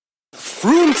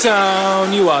Frome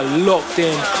Town, you are locked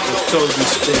in with Toby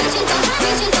Spin.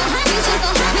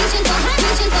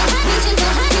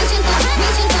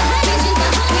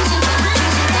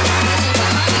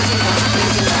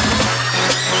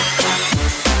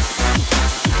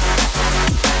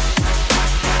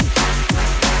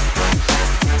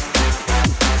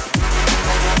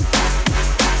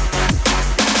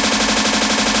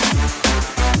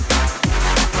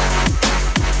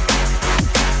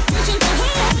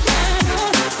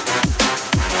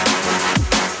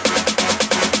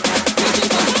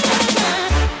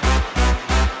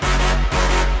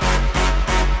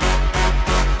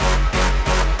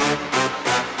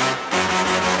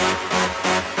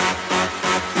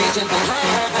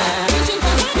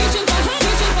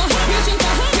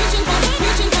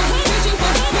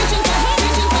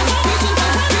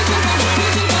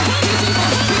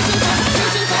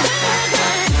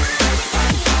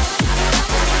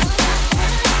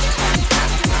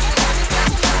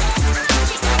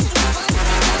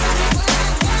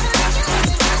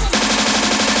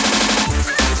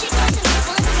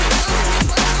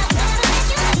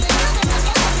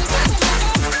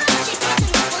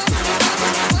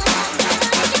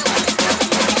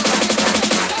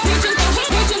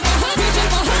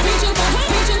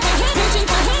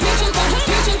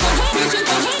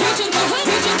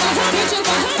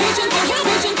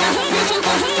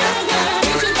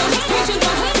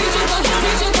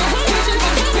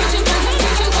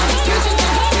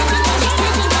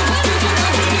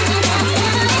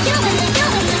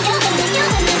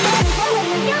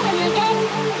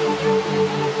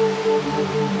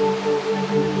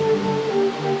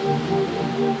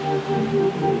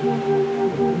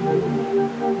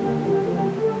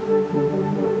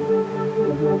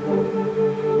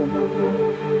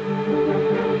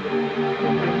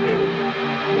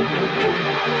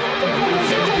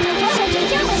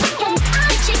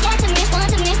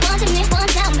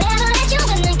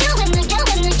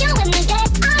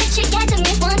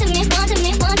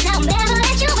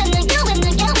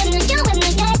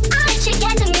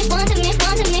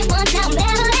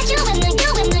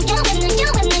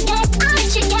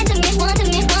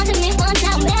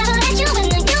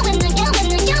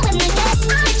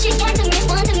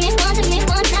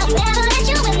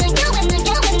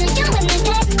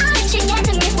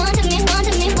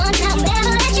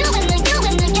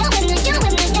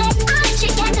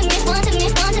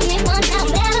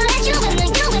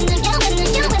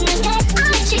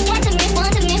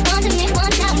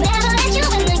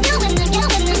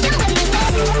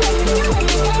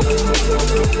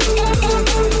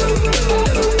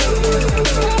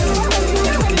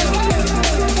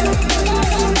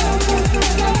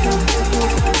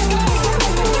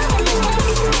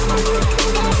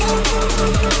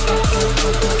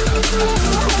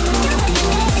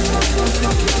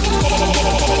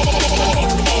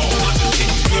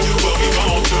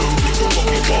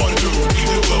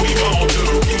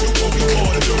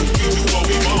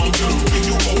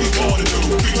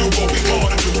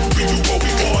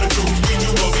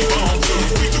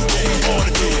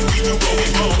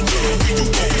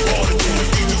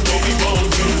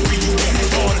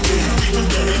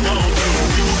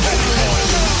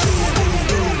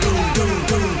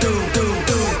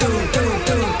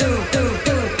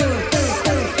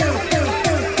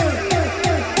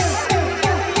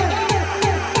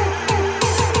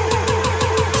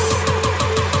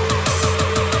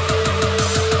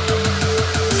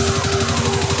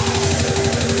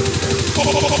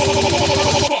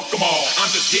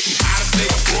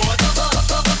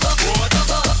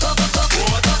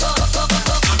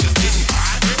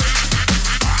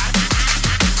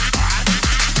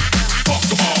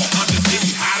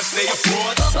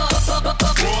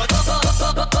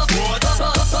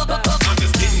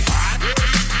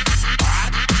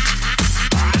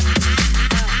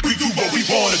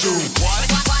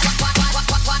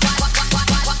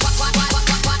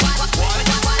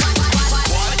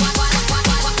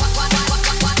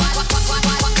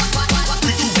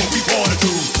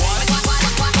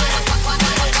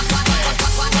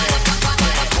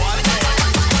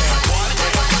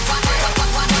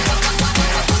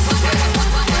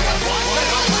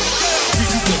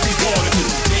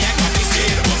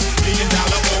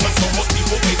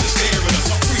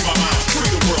 Free my mind, free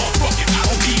the world. Fuck it, I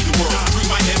don't need the world. Free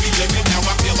my heavy limit.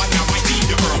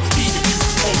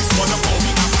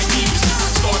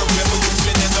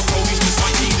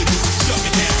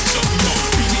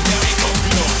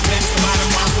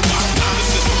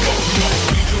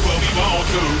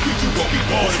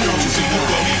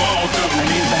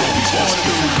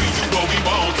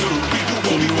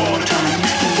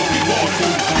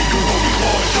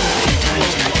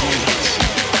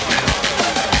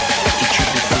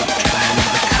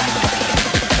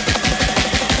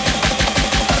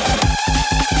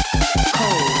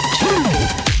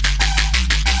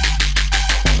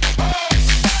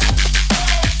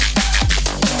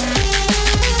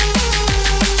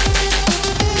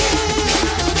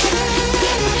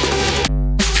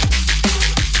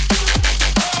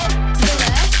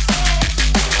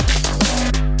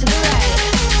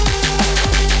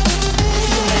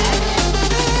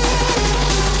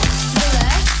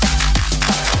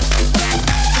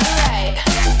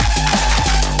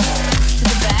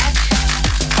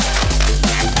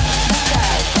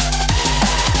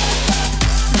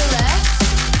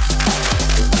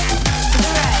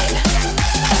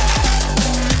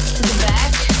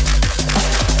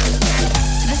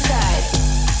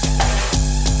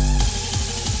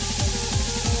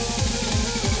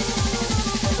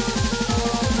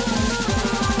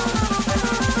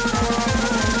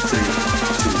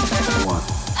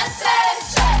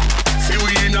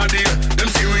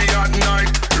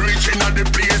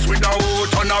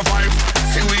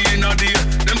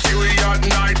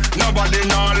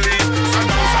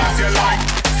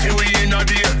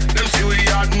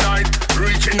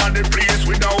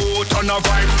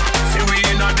 vibes. See we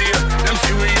in a day, them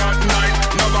see we at night.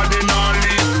 Nobody not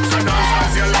leave. So dance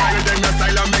as you like, then your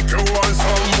style and make you want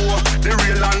some more. The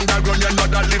real underground, you're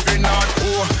not a living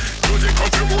hardcore. Music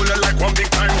up you hold like one big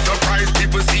time surprise.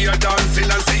 People see you dancing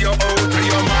and see you out of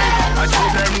your mind. I show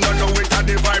them don't know it a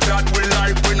the vibe that we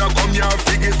like. We not come here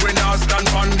figures, we not stand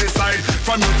on the side.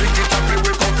 For music it up,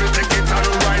 we come to take it and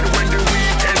ride. When the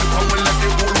weekend come, we left the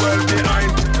whole world behind.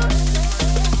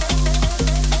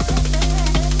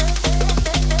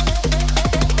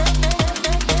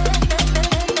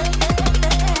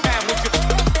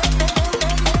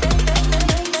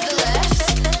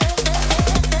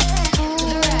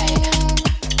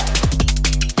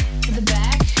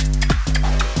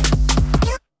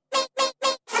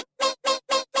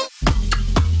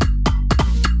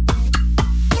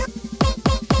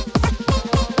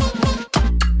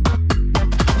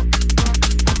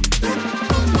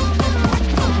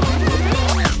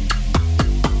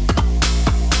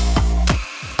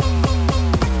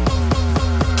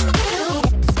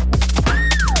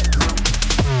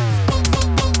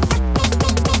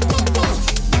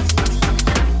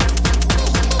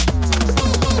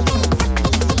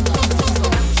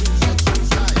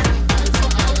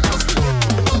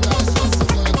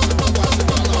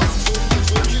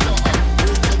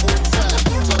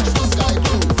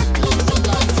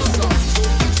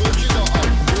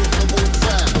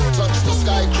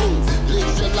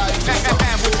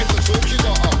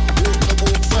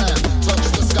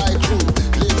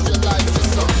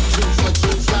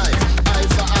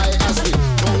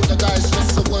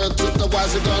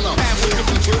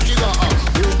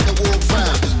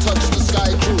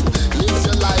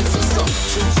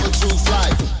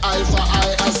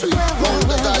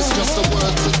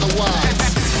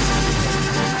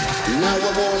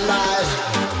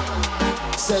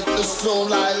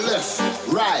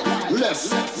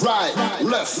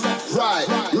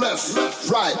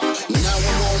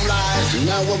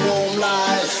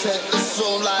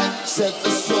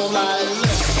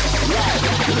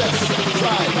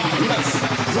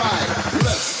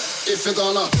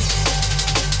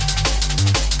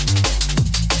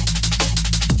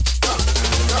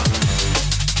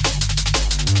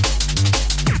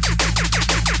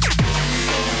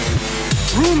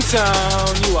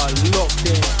 Town, you are locked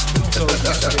in.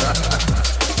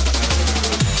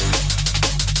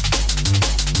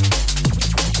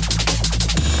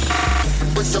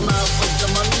 With your mouth, with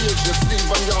your money, your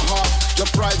sleeve on your heart. Your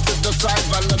pride to the side,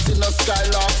 vanity no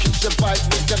skylark. Keep your bite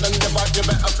weaker than your back, you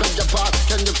better play your part.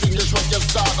 Can you finish what you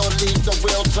start or leave the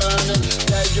wheel turning?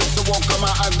 Dare you to walk, come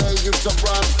out, I dare you to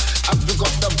run. Have you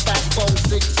got the backbone,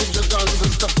 stick to your guns.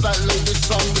 It's the fat lady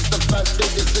song, it's the fat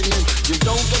lady singing. You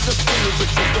don't get the spirit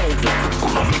if you don't.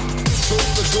 Talk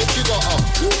the talk, you gotta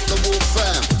walk the walk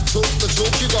fam. Talk the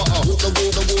talk, you gotta walk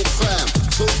the walk fam.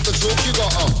 Talk the talk, you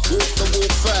gotta walk the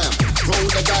walk fam. Roll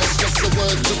the dice, just the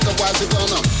word, took the wise, you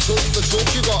gonna talk the talk,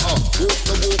 you gotta walk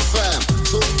the walk fam.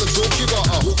 Talk the talk, you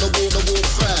gotta walk the walk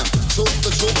fam. Talk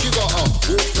the talk, you gotta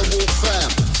walk the walk fam.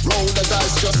 Roll the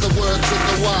dice, just the word, took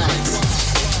the wise.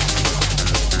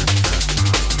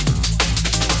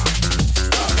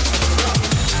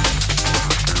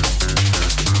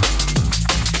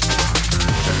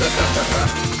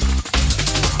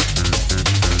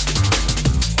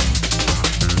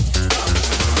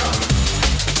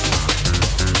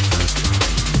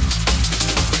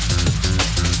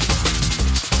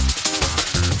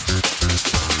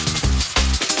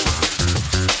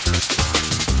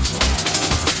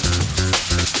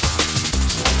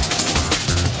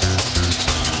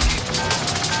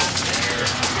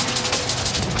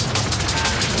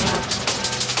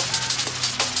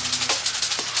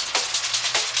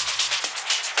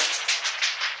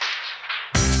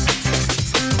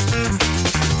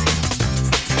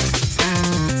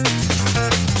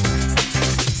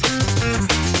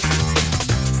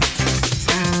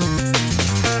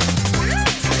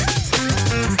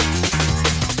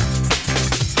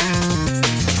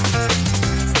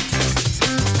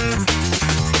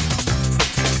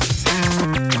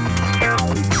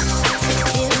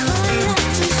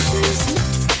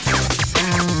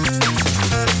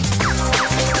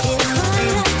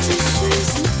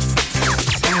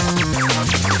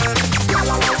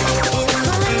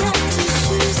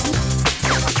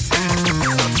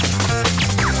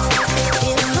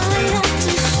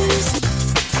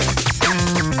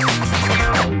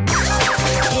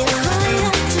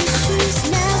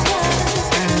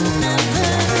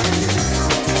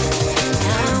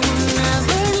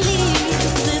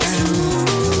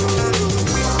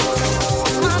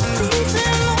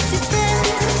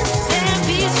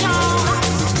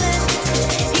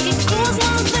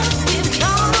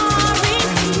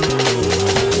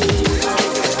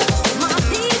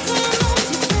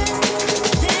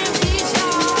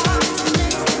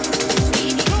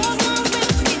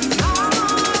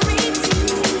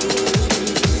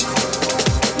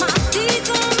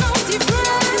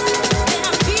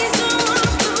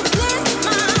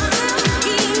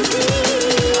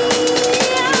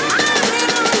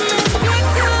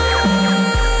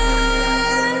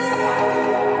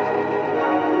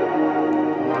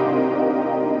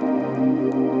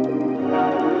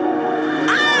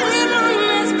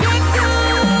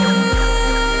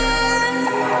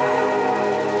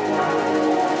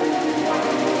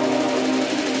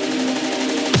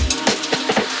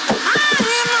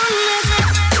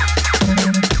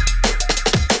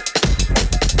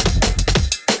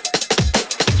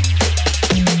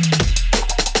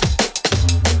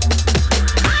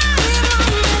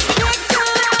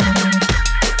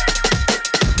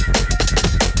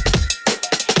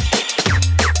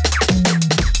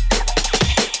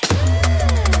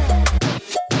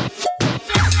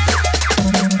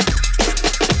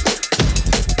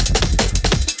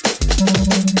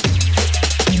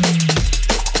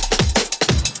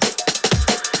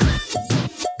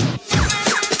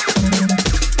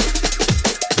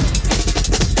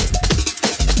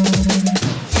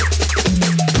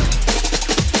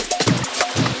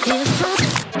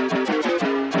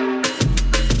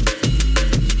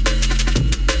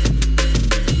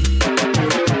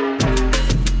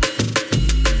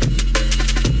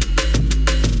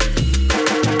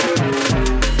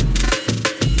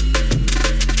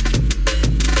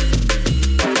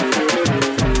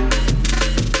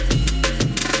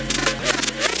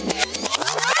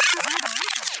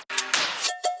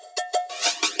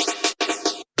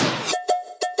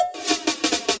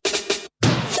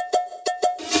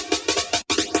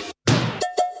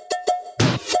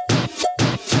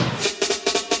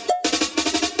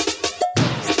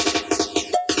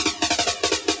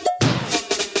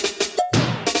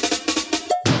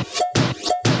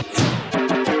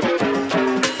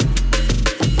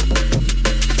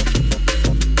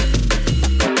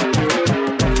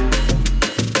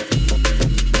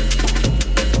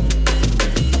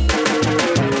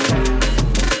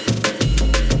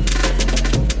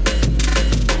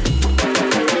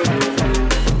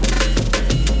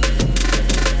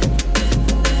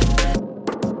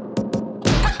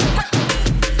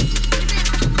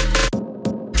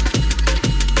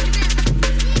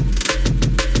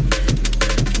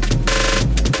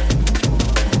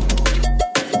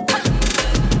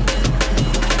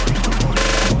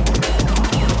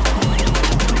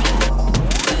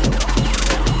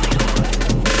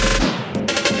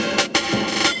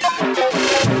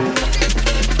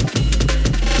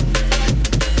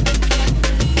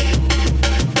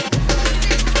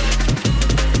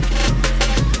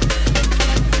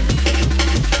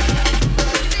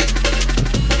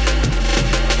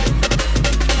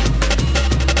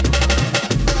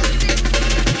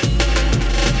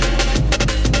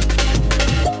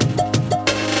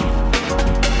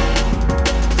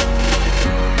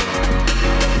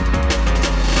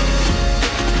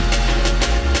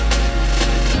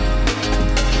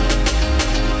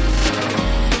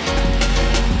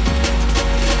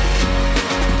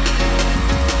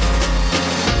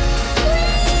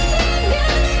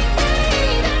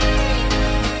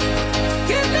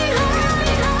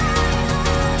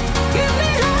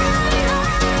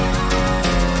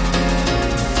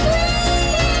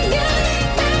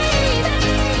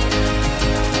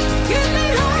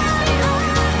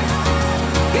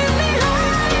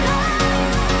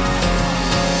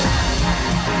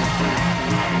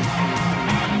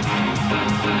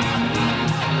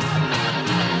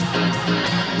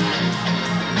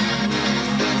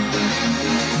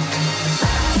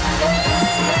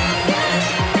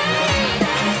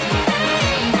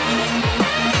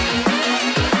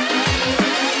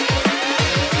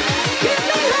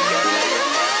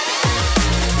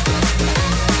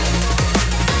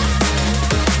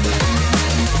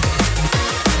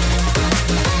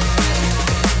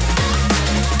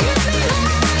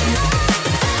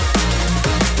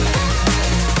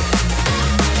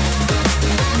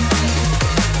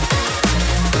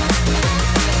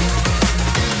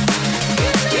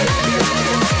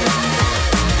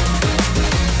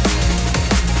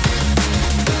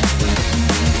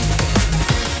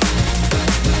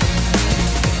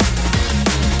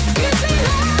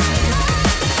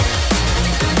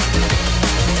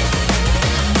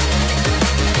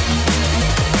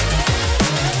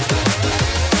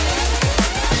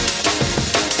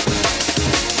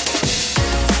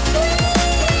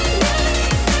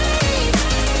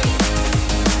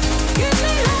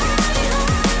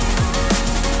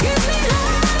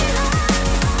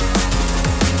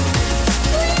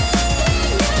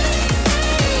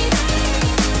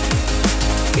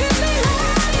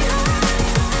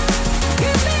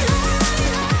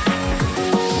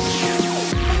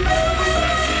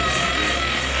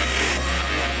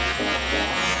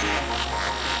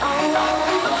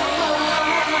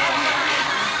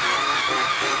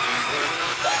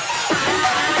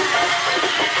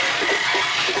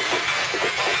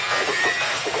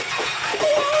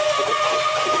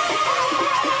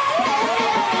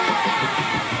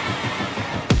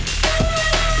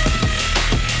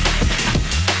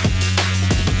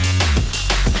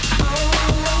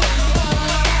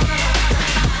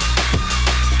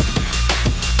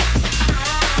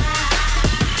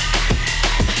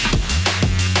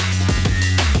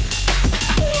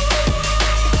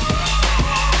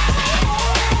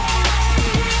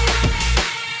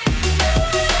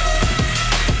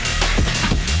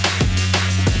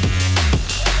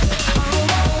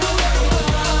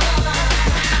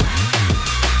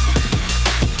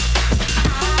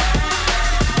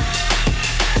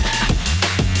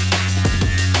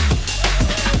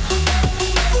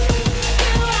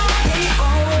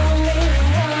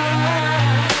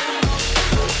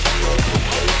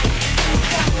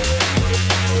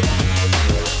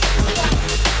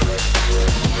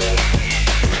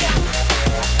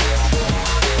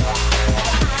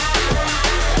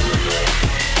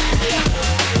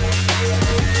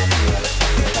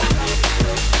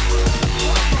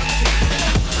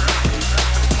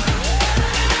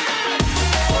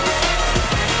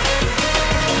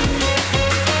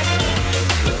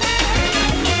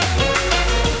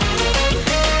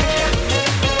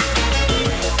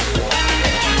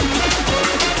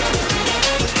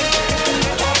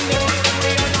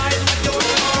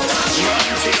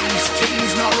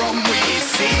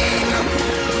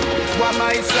 What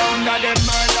my sound of the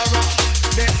murderer.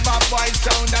 The bad boy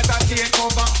sound that I take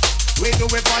over. We do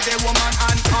it for the woman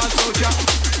and our soldier.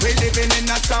 We living in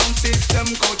a sound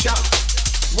system culture.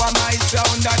 What my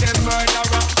sound of the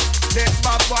murderer. The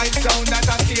bad boy sound that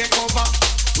I take over.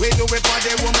 We do it for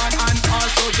the woman and our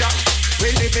soldier.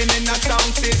 We living in a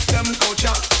sound system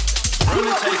culture.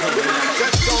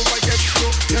 Let's go and get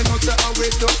through. You know say how we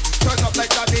do. Turn up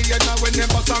like daddy, you know when they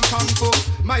bust and kung fu.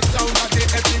 My sound of the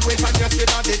heavyweight and just it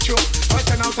are the truth. But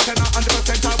 10 out of 10,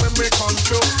 100% time when we come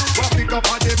through. What pick up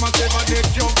on the massive and they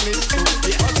juggling too.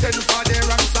 But send for the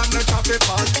ranks and the traffic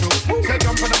pass through. Say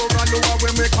jump on the boat and lower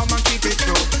when we come and keep it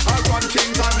true. I run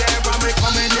things on there when we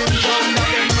coming in. Sound of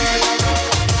the murderer.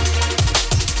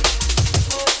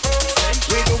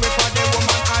 We do it for the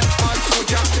woman and our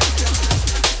soldier.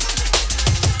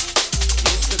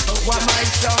 What my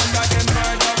sound of the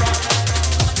murderer.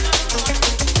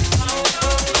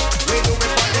 We do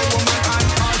it for the woman and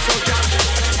our soldier.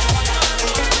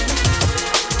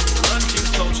 Run to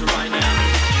culture right now.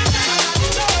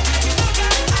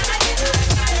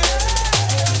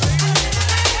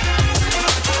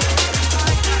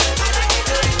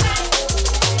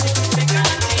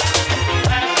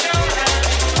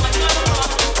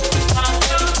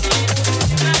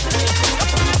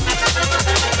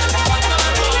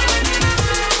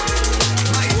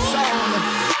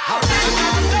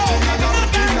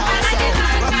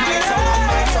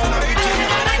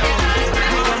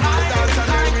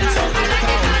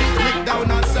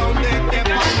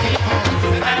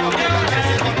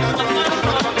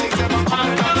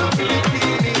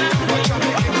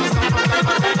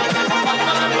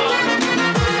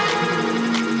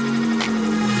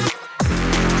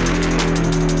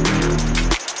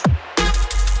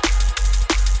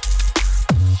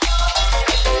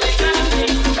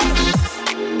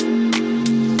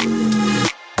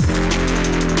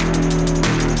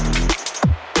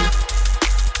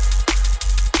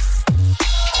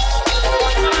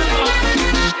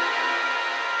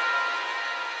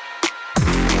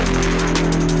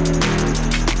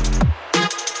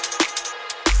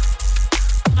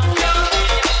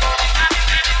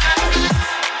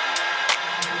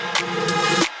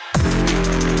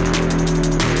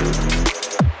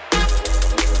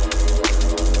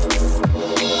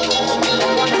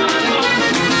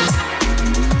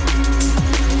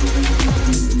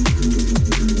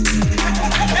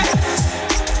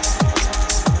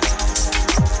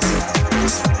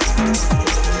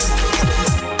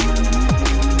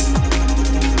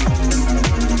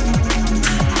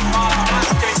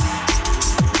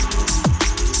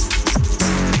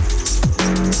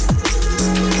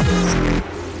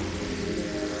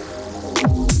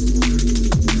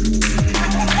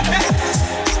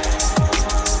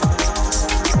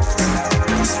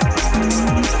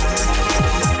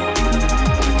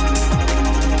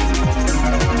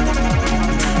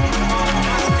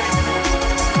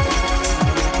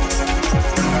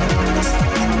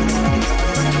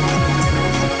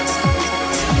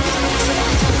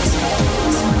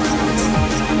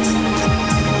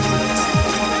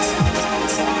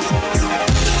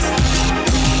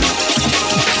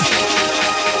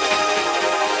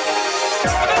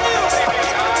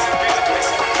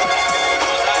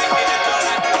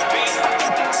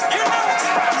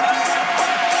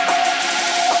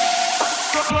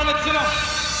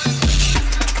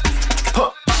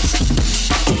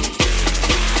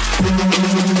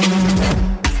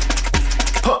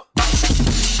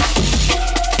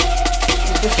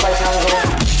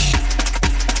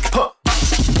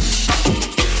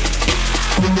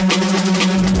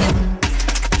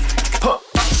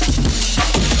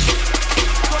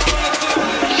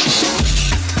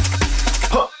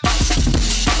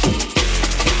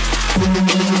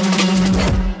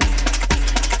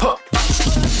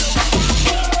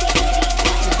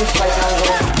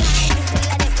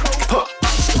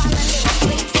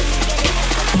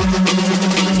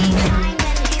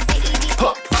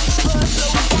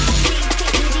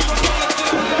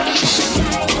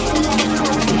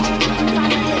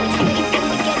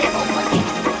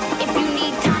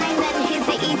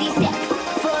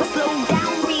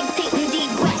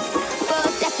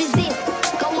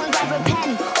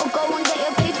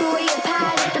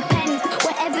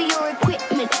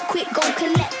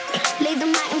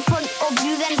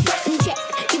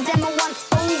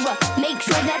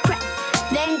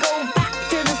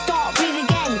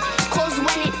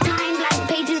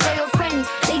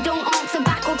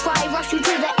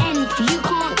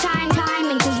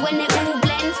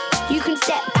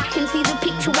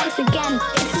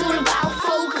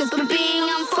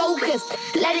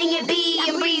 letting it be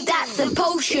and breathe, that's the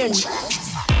potion.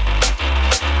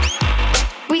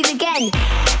 Breathe again. again.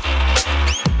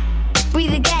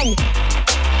 Breathe again.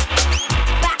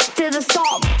 Back to the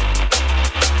stop.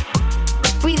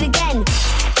 Breathe again.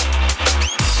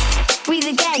 Breathe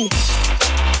again.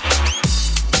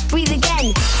 Breathe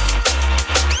again.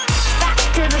 Back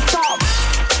to the stop.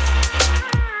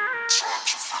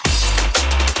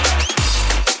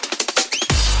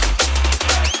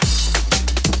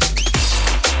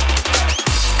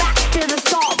 Back to the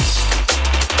stop.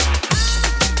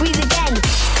 Breathe again.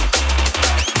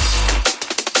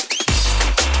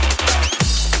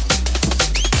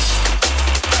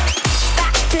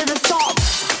 Back to the stop.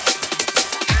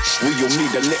 We'll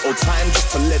need a little time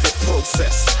just to let it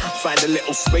process. Find a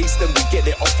little space, then we get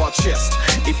it off our chest.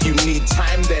 If you need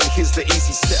time, then here's the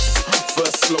easy steps.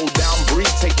 First, slow down, breathe,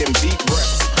 take them deep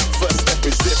breaths. First step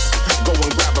is this, go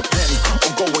and grab a pen,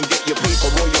 or go and get your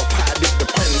paper or your pad, it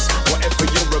depends. Whatever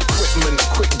your equipment,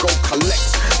 quick go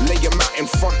collect. Lay them out in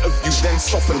front of you, then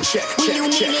stop and check, check, You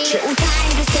need check, a check. little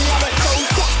time just to let it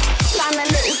process. Find a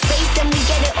little space, then we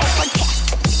get it off our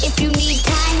chest. If you need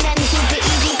time, then here's the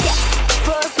easy step.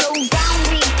 First, slow down,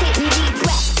 breathe, take them deep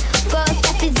breaths. First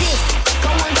step is this, go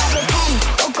and grab a pen,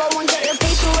 or go and get your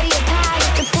paper or your pad,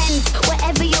 it depends.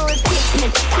 Whatever your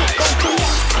equipment, quick go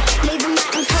collect. Lay them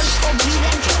out in front of you,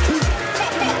 then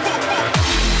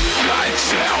Lights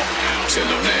out, tell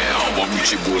them now. I'm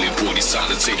reaching boiling point, it's time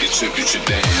to take the temperature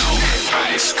down.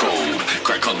 Ice cold,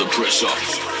 crack under pressure.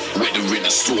 Weather in the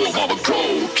storm, I'ma go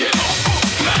get up.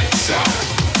 Lights out,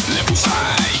 levels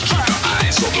high. Keep your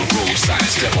eyes on the road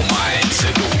signs, level minds.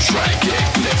 And don't try get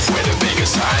left where the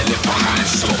Vegas high. Left behind,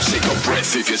 stop, take a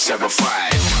breath if you're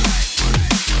terrified.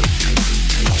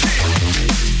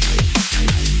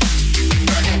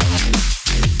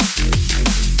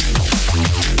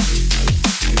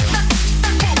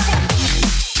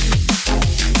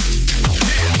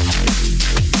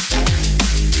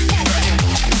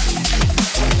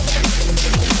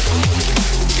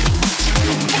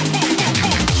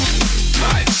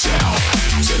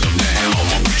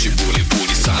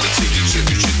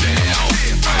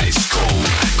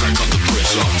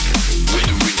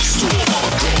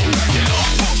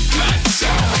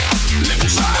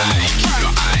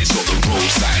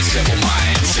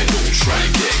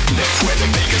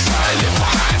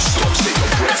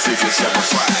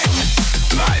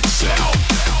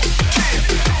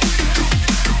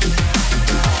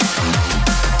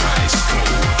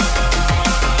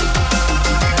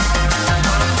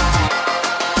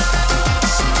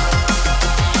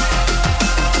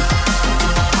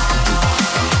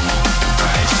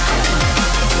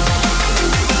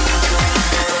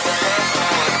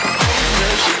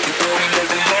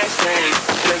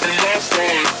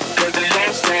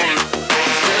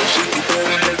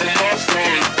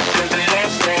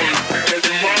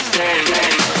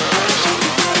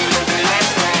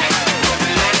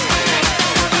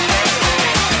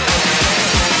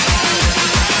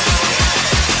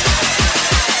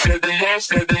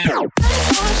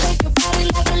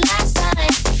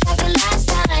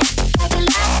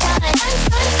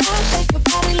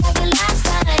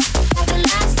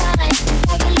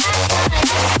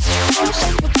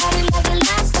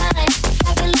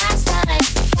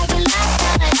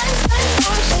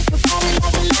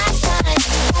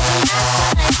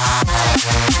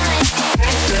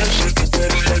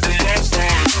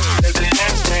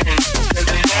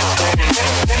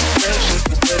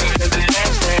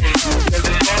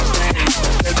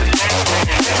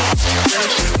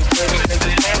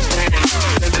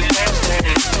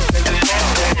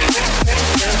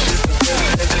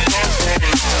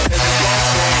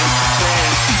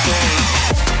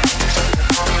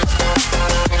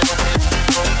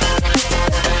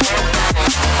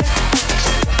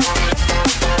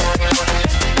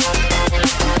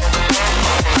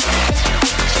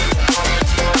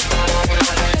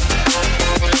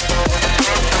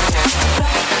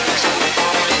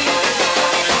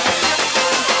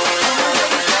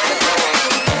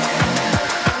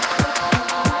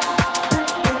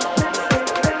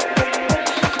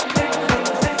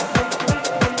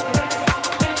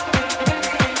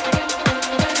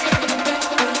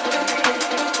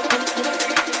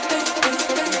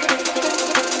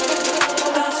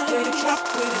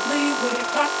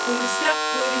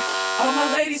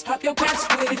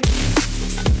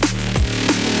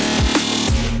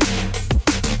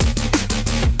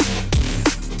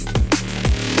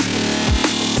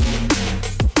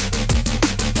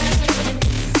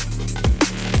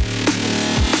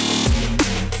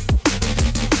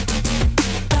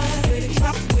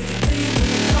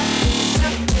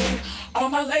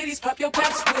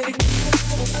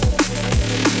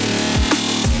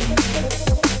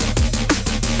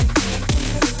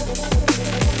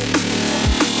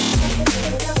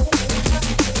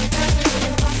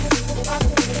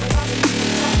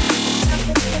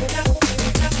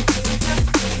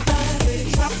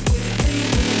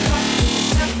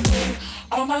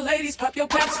 my ladies, pop your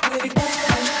backs with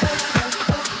it.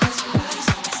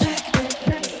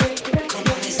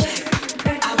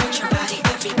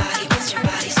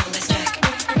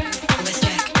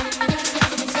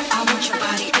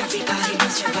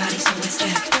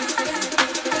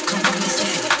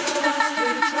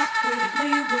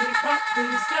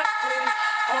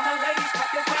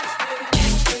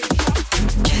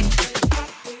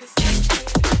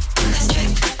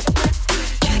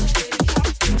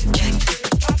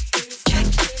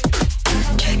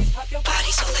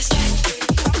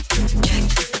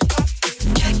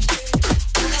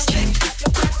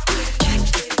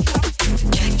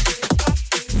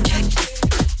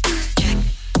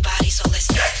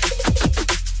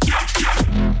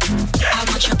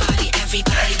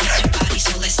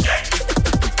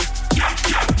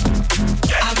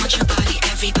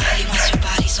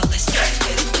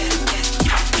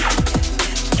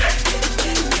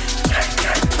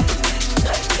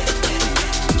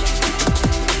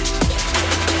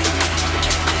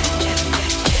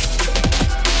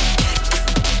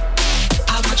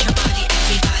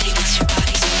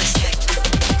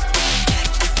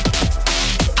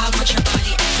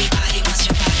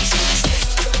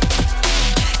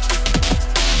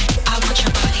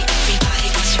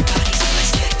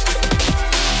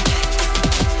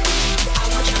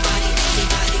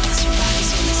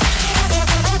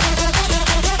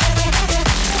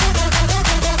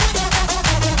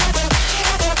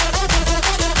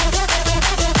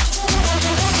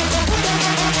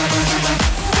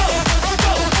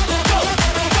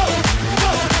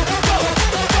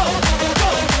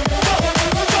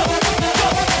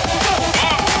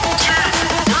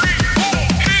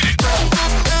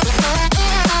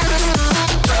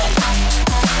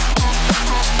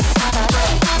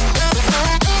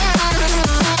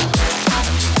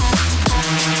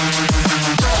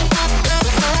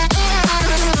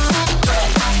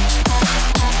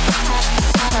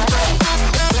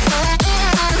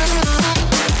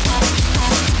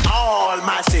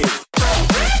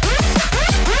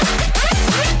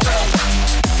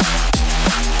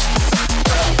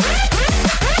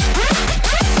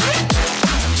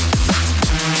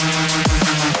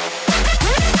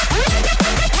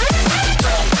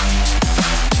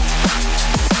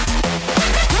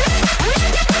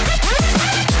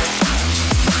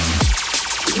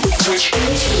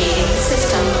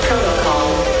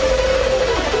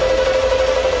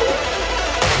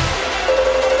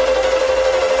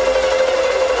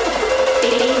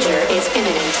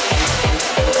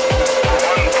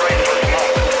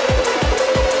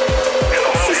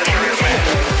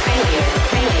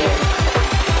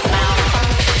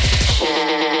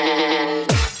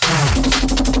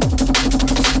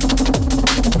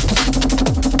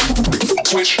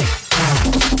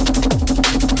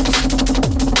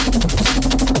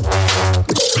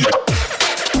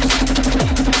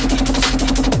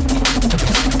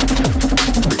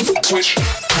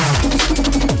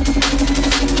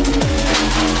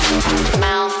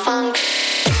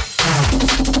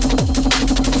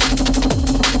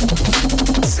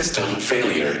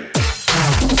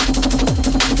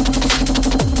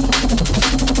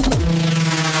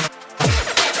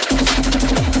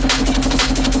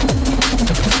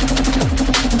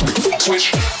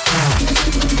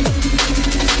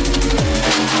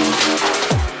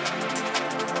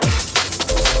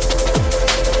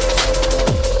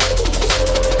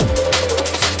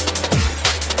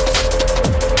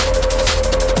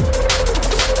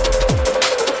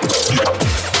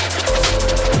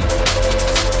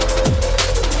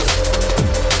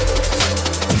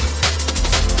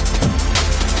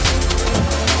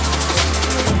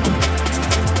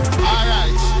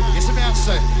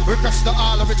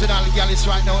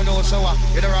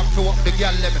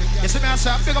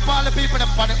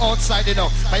 Outside, you know,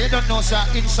 but you don't know, sir,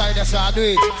 inside, so I do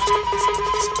it.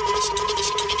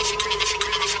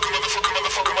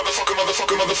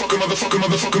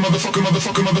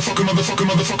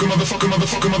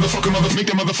 Make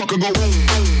the motherfucker go boom.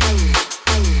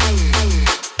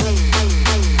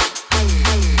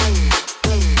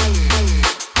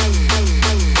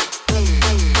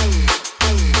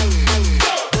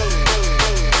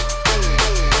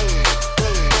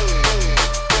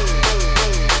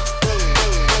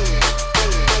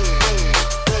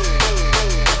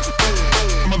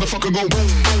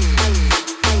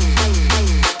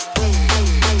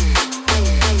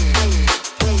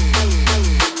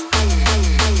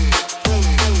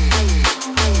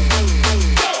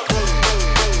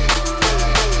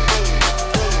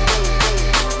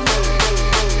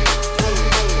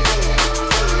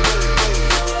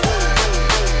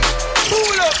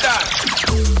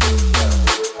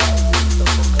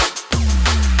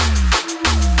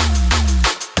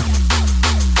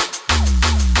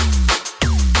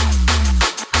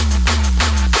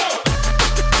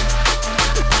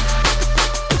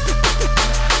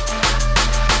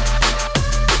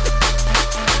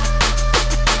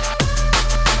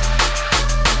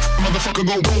 motherfucker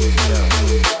go boom.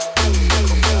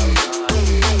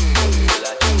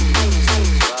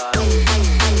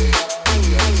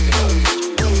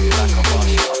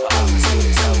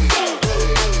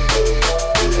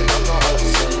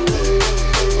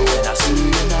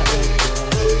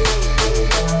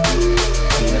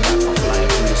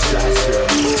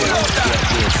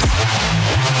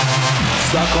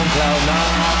 Stuck on cloud nine.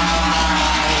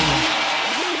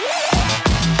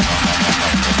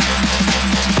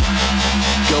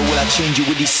 Girl, will I change you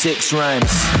with these 6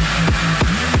 rhymes?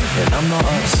 And I'm not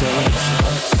upset.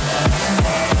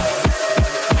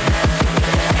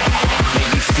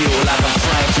 Make me feel like I'm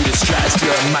flying through the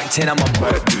stratosphere. At Mach 10, I'm a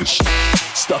madness.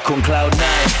 Stuck on cloud 9.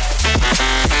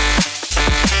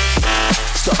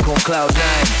 Stuck on cloud 9.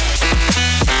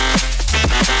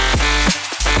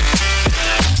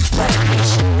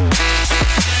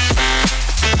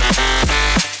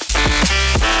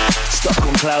 Stuck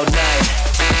on cloud 9.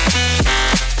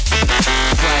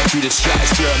 Flying through the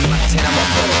stratosphere at Mach 10, I'm a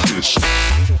madness.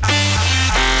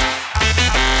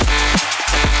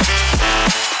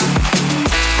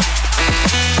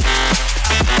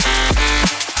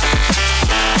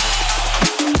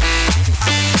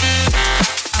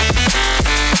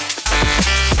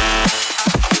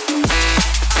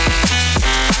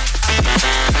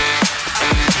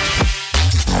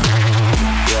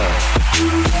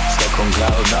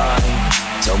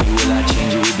 Tell me, will I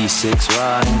change it with these 6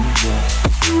 rhymes? Yeah.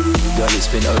 Girl, it's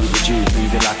been overdue.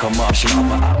 Moving like a Martian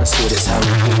up an atmosphere, that's how we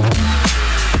do.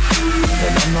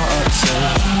 And I'm not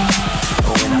upset.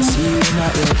 But when I see you in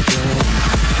that red bed,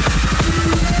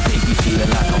 make me feeling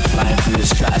like I'm flying through the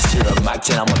stratosphere at Mach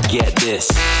 10, I'ma get this.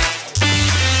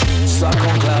 Stuck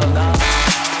on cloud 9.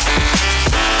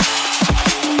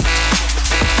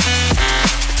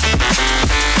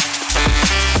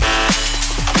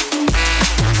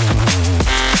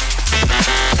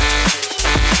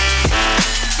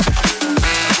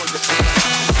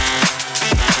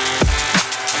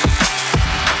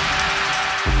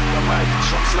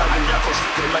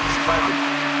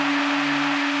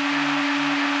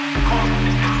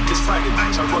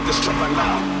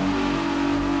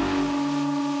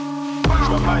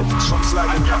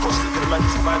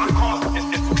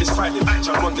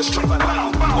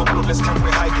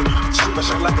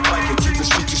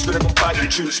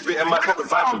 Spit in my pocket,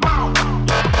 vibe.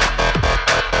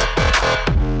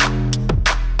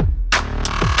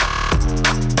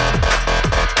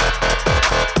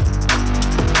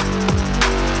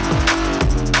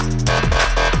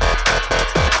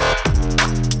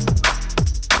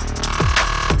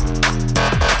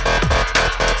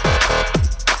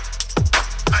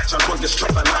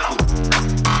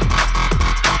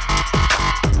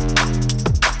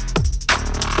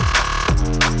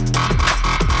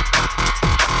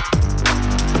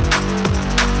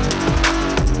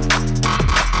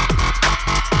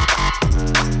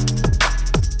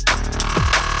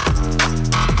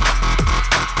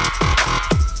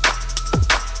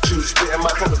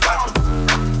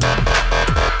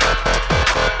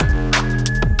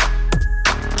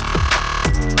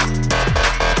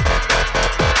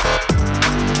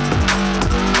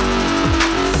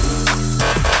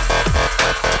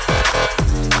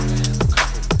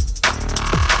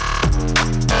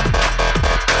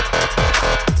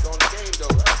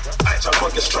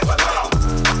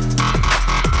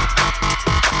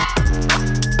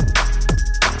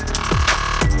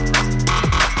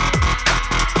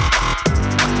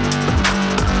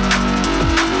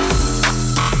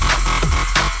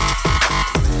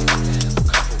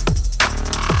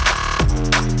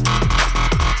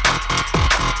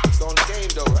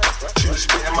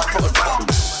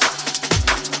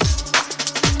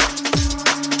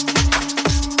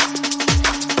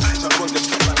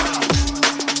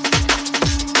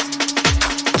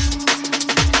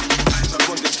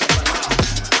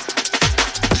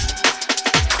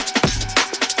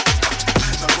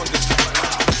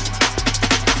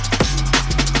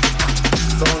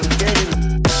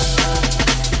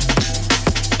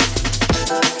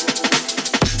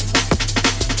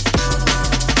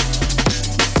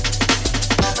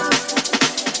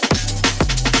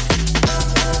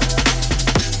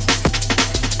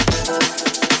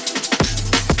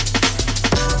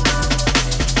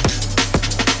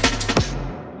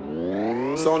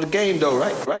 It's on the game though,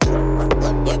 right?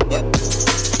 Yep.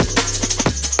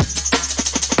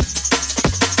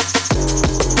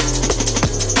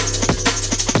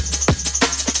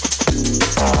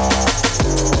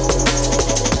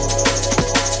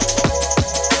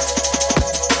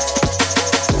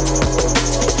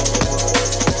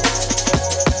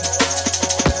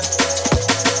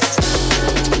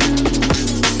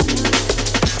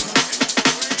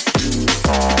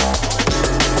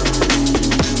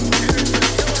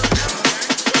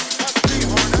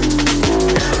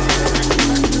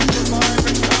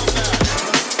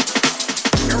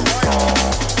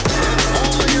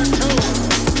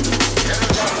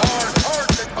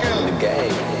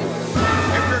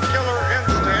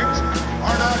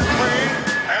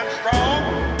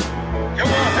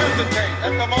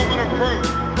 the moment of truth.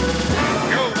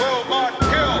 You will not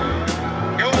kill.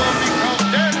 You will become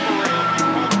dead for real.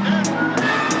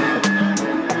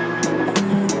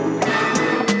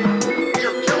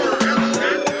 Your killer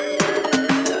instinct.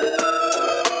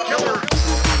 Killer.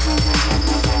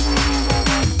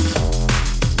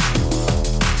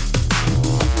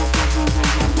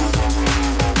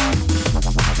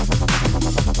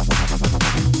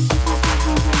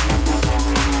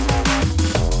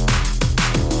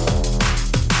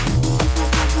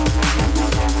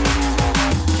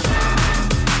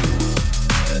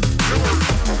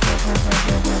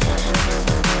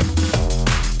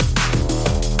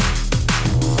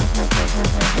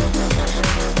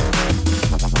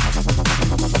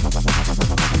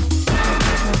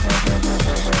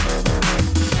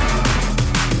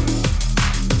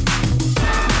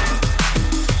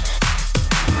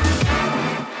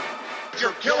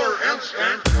 Your killer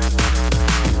instinct.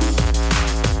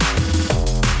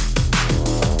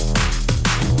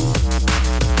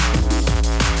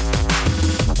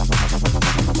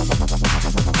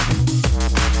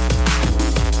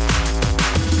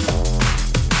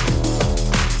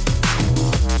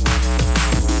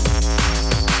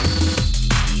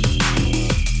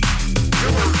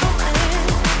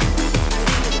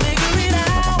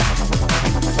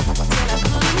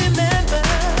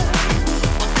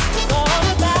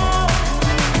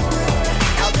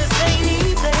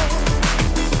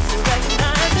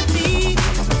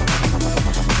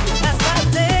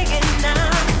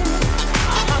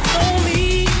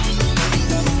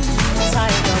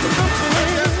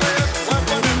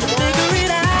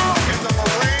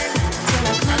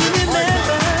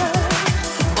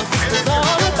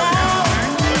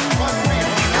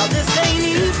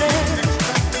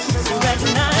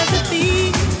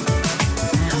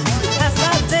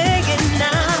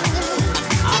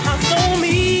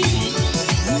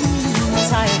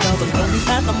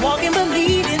 I'm walking but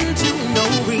leading to no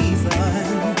reason.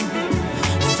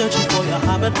 Searching for your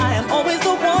heart, but I am always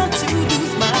the one to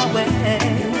lose my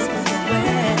ways.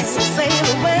 So sail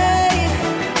away,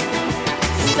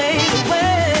 sail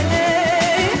away,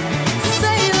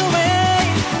 sail away,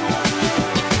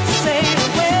 sail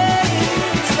away,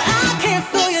 till I can't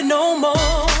feel you no more.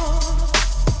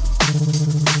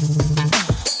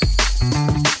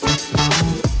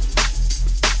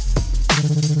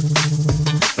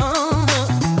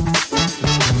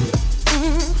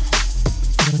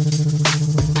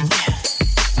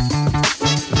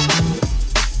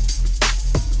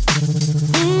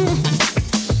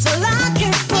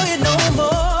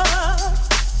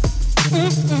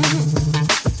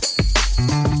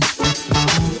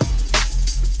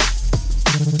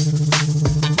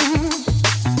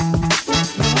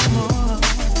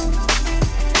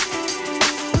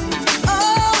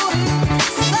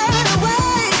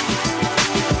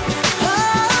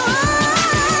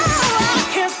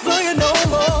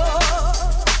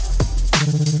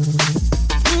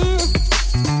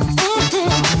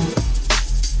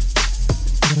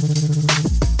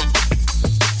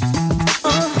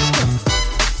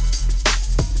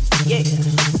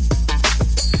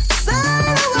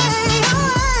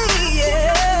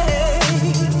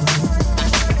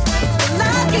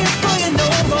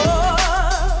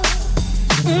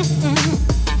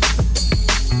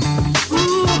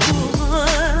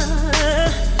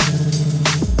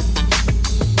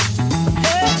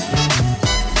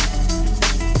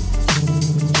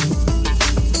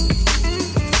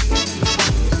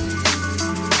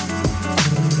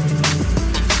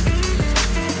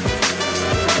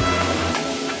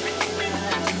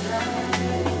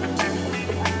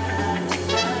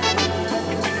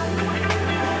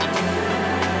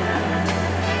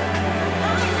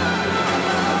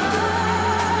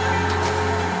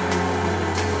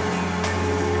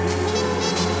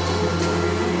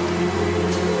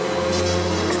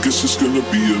 It's gonna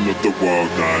be another wild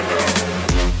night out.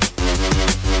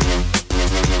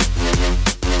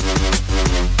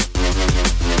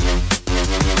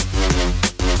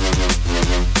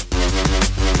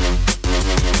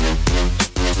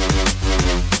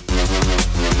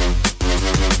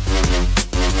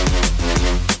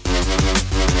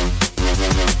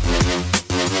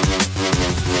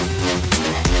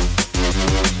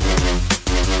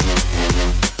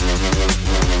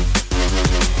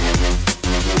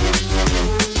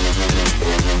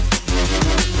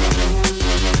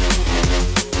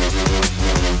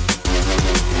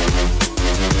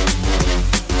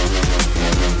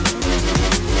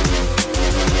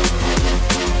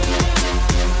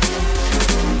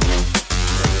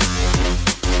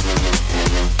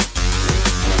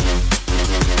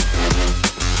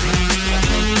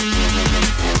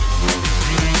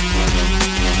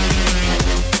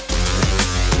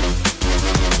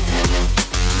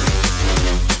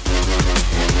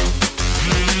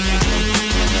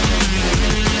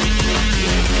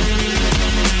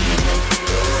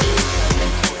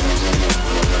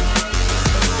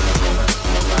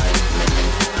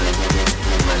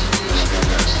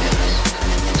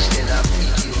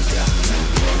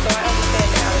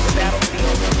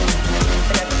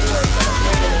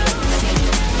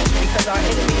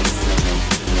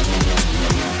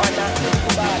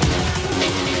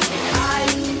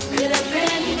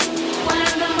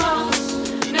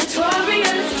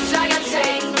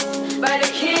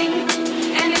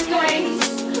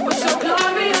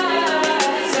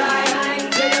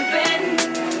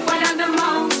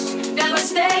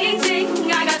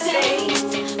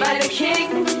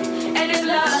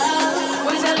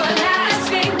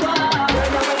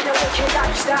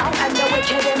 lifestyle and the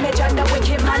wicked image and the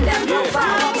wicked man them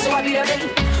profile. So I be a big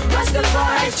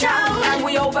Rastafari child, and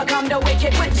we overcome the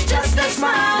wicked with just a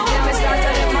smile. Then we start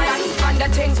to live my life and the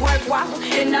things worthwhile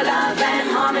in the love and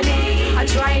harmony. I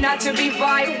try not to be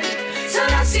violent, so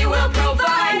that's he will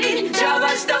provide. Jah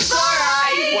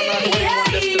Rastafari. I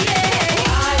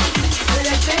could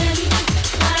have been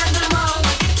one of the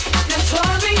most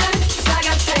notorious, like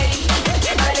I say,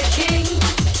 by the King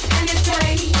and His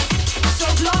grace, so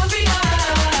glorious.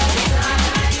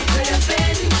 I could have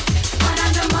been one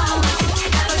of the most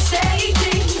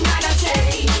devastating, like I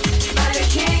say, by the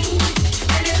King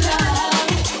and His love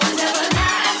was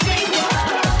everlasting.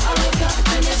 I woke up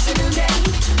and it's a new day.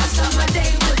 I start my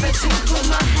day with a tune, put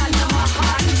my hand on my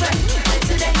heart and pray. And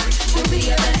today will be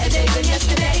a better day than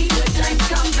yesterday. Good times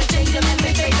come, but change them and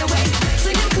they fade away. So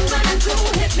you can run and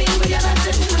cool, hit me with your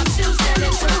lesson. I'm still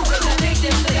standing true, with a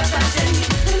victim for your passion.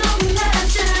 And all we let us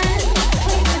shine,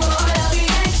 waiting for all our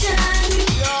reaction.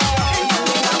 And so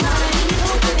we got mine,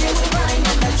 hoping it will find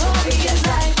a notorious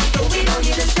life. But we don't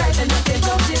need a stripe and nothing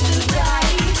voted to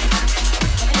die.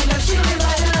 And you're shooting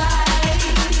by the light.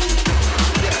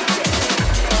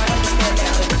 So I understand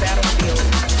now that the battlefield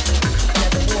and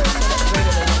that the war is so much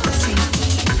greater than what we see,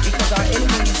 because our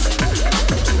enemies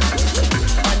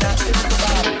are not physical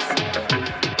bodies.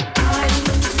 I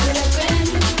could have been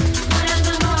one of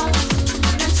the most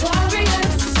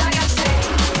notorious, like I say,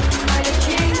 by the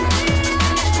King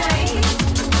and His grace,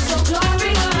 so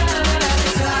glorious.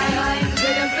 I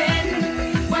could have been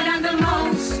one of the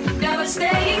most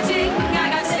devastating,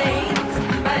 like I say,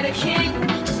 by the King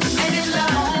and His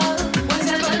love was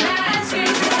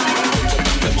everlasting.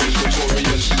 The most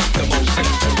notorious, the most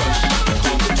dangerous.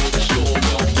 Come to the show,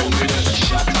 well dominant.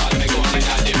 Shut all me gun in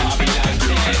the Babylon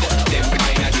head. Them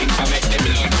kind of things I make them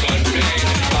blood run red.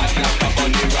 Bad like a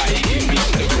bunny riding, mix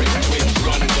the great twins.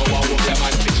 Run, go a whoop them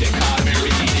and bitch it, call me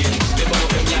reading. Me about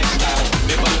them lifestyle,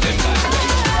 me about them bad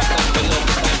ways. I got the love,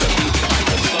 the time for people, I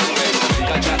can sun rays.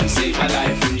 Kaja he save my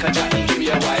life, Kaja he give me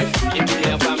a wife. Give me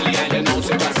a family and you know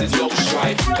say Ras is no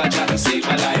strife. Kaja he save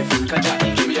my life, Kaja he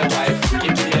give me a wife.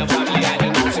 Give me a family and you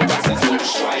know say Ras is no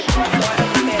strife. So I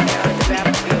understand now that the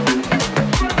battlefield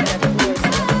and that the war is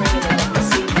so much greater than what we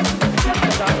see,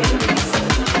 because our enemies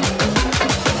are not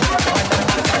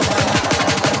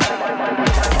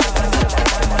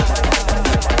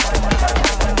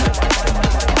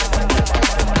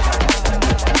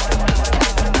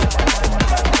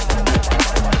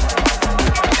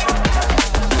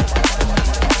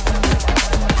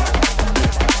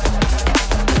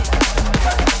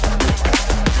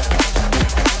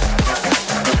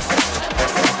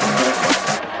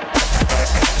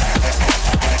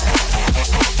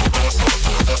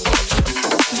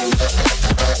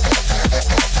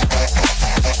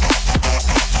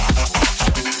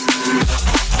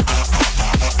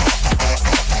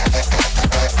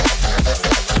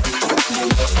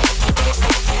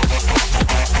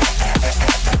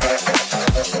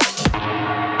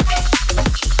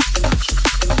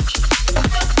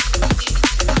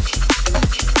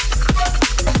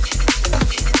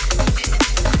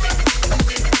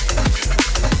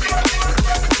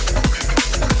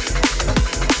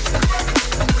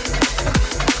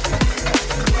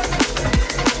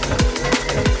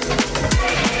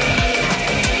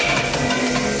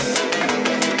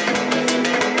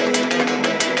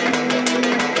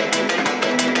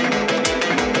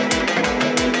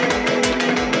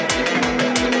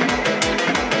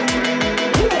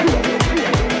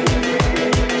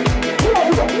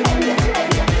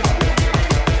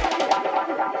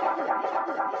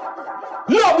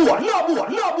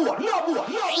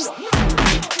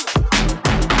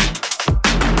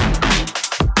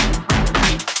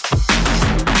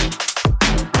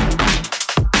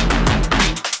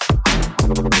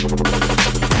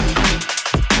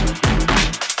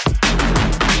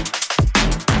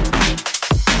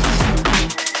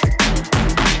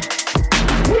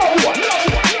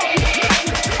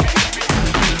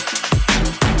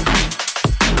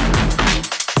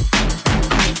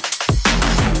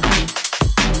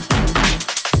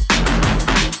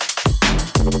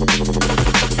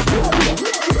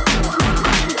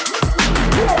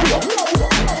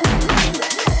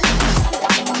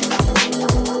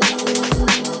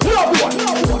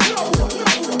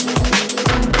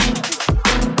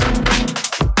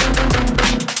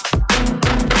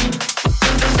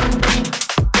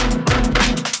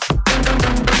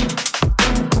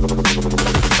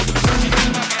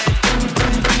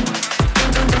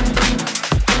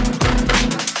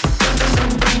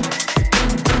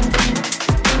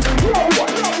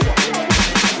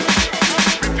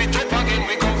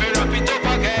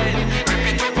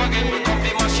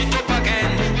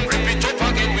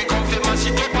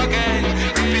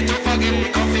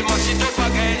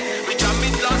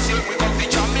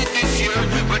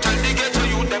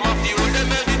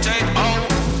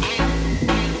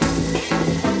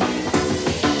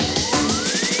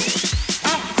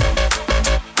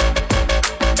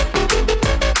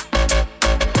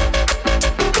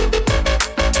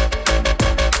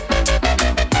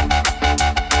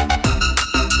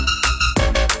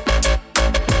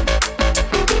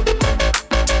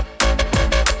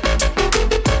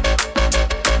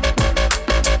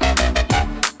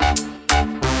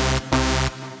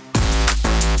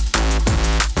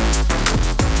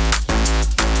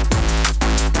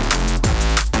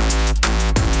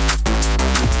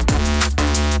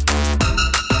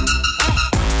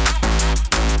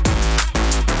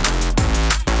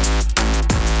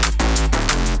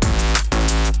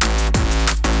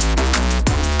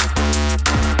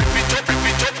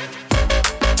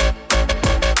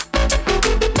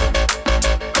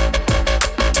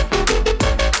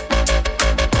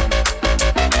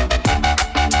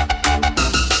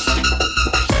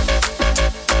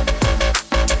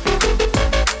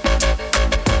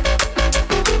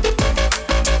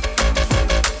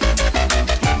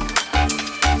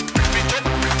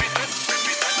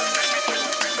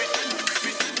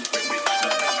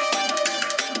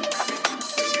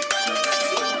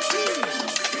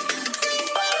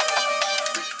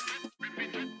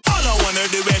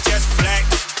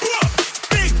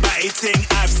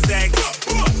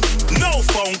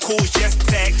calls, just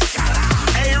text.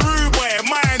 Hey, rude boy,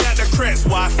 mine at the crest.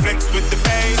 Why flex with the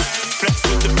bass? Flex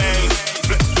with the bass.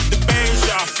 Flex with the bass,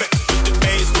 yeah. Flex with the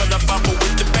bass. Wanna bubble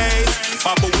with the bass.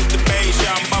 Bubble with the bass,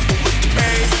 yeah. Bubble with the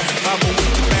bass. Bubble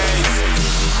with the bass.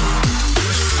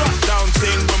 Shut down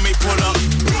ting when we pull up.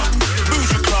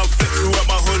 Bougie club, flex through up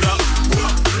my hood up.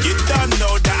 You done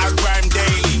know that I grind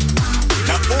daily.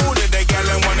 Now all of the gal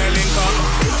wanna link up.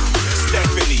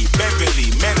 Stephanie,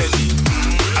 Beverly, Melanie.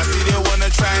 I see they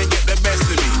wanna try and get the best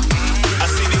of me. I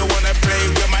see they wanna play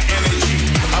with my energy.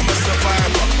 I'm a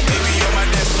survivor, maybe you're my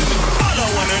destiny. All I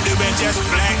wanna do is just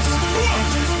flex.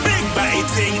 Big body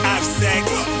ting, have sex.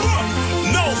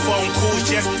 No phone calls,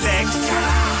 just text.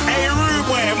 Hey, rude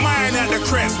boy, mine at the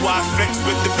crest. Why flex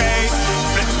with the bass?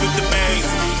 Flex with the bass.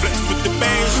 Flex with the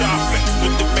bass, yeah. Flex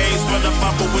with the bass. Wanna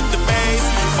bubble with the bass.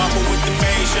 Bubble with the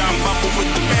bass, yeah. Bubble with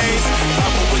the bass.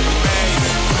 Bubble with the bass.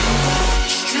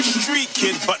 Street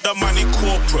kid, but the money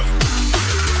corporate.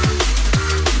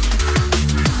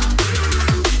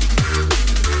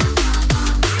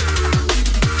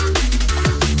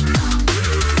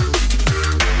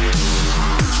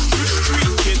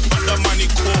 Street kid, but the money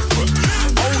corporate.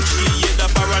 OG, yeah, the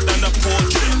barra than the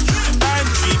portrait.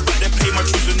 Andrew, but they pay my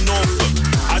dues in Norfolk.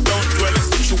 I don't dwell in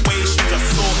situations, I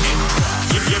saw it.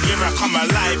 Yeah, I come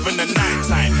alive in the night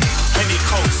time. Penny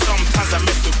coat, sometimes I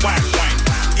mess with white wine.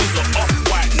 These are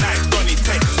off-white nights, don't it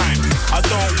take time. I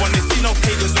don't wanna see no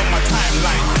haters on my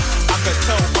timeline. I can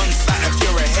tell one side if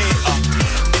you're a hater.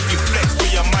 If you flex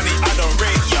with your money, I don't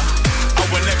rate ya. I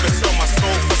will never sell my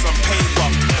soul for some paper.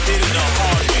 Did it the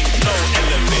hard way, no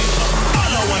elevator.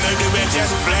 All I wanna do is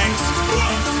just flex.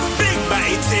 Big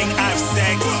body ting, have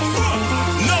sex.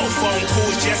 No phone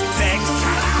calls, just text.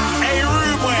 Hey,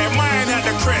 rude boy, mine at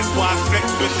the crest. Why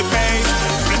flex with the bass?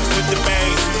 Flex with the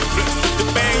bass. Flex with the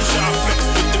bass, yeah. Flex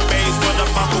with the bass. Wanna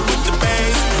bubble with the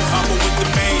bass. Bubble with the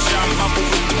bass, yeah. Bubble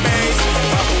with the bass.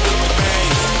 Bubble with the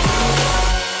bass.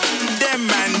 Them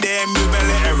man, they move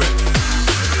illiterate.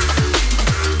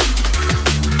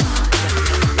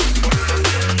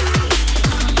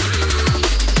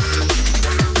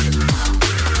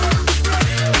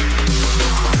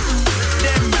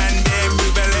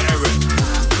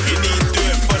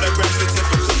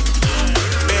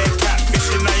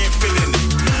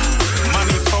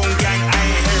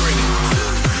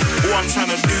 I'm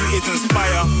trying to do is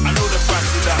inspire. I know the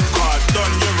price of that car.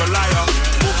 Done, you're a liar.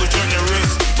 Mortgage on your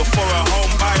wrist before a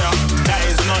home buyer. That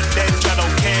is not dead, I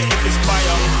don't care if it's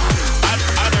fire.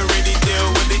 I don't really deal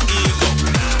with the ego.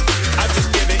 I just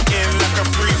get it in like a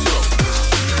free throw.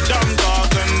 Dumb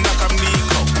dog and like I'm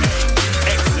Nico.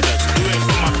 Excellence, do it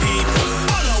for my people.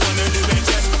 All I wanna do is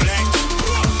just flex.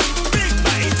 Big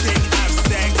body ting, have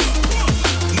sex.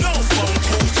 No phone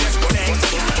calls, just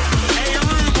text. Hey,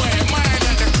 rude boy, mine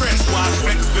at the crest. Why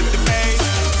flex with the bass?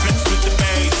 Flex with the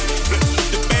bass. Flex with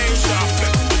the bass, yeah.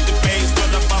 Flex with the bass.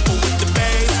 Wanna bubble with the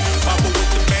bass. Bubble with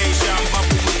the bass, yeah.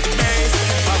 Bubble with the bass.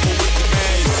 Bubble with the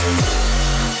bass.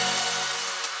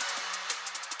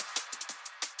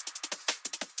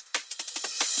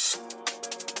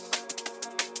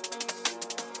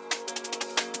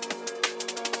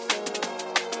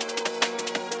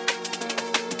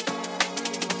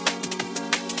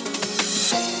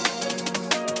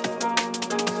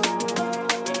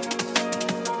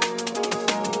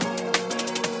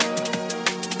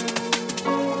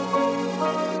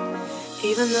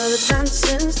 Even though the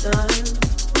dancing's done,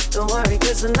 don't worry,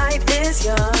 cause the night is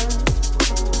young.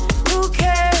 Who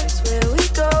cares where we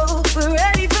go? We're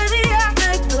ready for the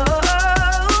afterglow.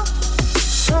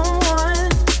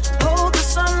 Someone hold the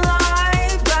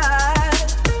sunlight back,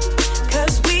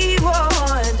 cause we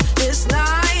want this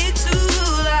night to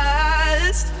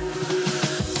last.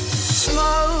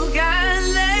 Smoke and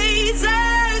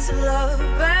lasers, love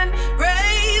and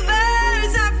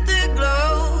ravers,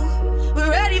 afterglow. We're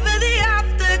ready for the afterglow.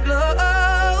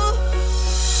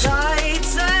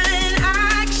 Lights and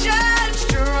action,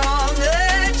 strong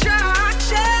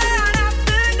attraction.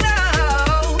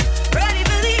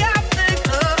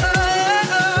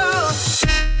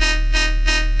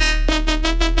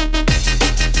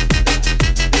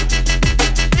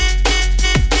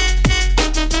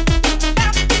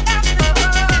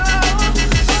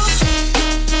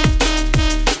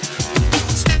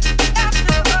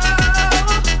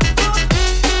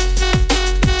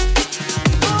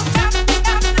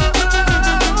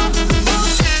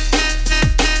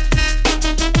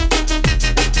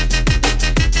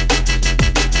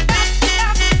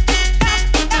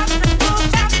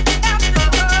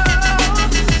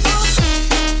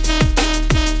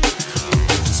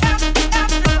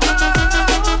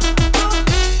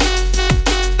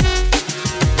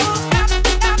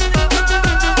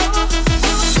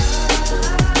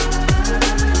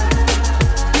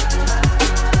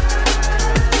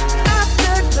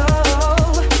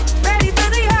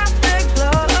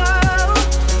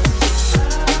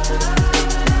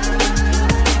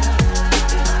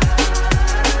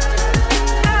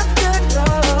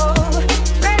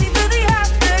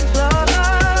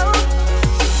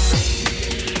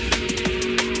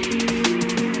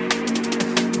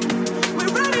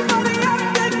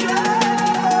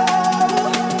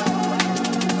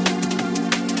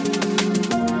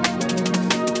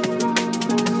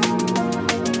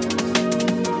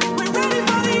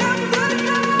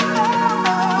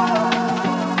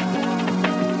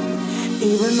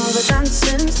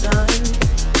 nonsense done.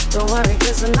 Don't worry,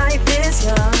 cause the night is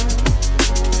young.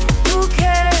 Who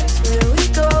cares where we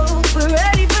go? We're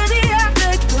ready for the